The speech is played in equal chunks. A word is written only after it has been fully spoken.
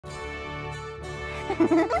It's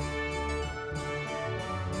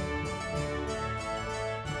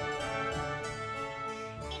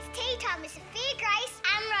tea time with Sophia Grace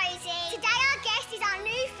and Rosie. Today our guest is our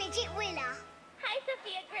new fidget Willa. Hi,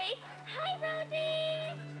 Sophia Grace. Hi,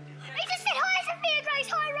 Rosie. We just said hi, Sophia Grace.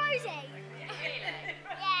 Hi, Rosie.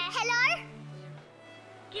 Yeah. Hello?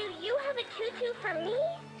 Do you have a tutu for me?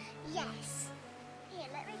 Yes. Here,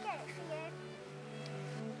 let me get it for you.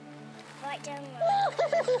 Right down there.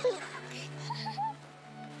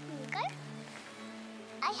 Here you go.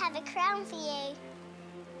 I have a crown for you.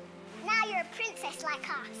 Now you're a princess like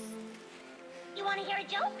us. You want to hear a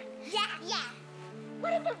joke? Yeah.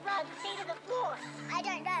 What did the rug say to the floor? I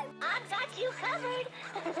don't know. I've got you covered.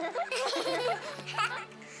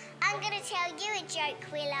 I'm going to tell you a joke,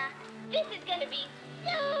 Willa. This is going to be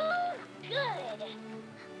so good.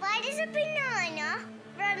 Why does a banana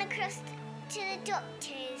run across to the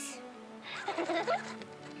doctor's?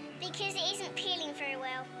 Because it isn't peeling very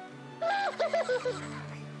well.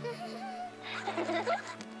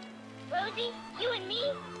 Rosie, you and me,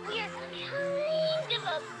 we are kind of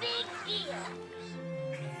a big deal.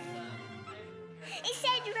 It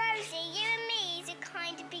said, Rosie, you and me is a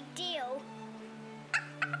kind of big deal.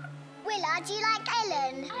 Willa, do you like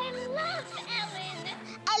Ellen? I love Ellen.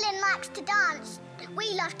 Ellen likes to dance.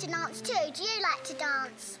 We love to dance too. Do you like to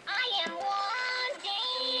dance? I am one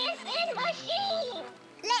dancing machine.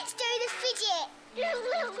 Let's do the fidget. Do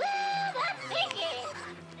the fidget.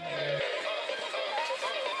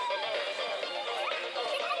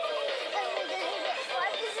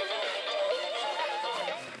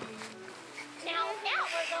 Now that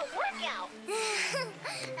was a workout.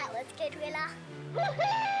 That was good, Willa.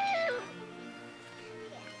 Woohoo!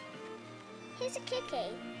 Here's a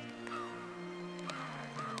cookie.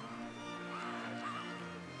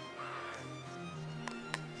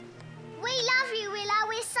 We love you, Willa.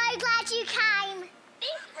 We're so glad you came.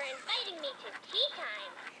 Thanks for inviting me to tea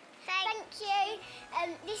time. Thank you.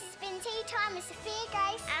 This has been Tea Time with Sophia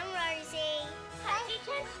Grace and Rosie. Happy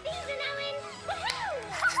 10th season, Ellen. Woohoo!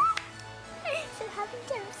 So happy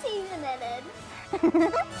 10th season, Ellen.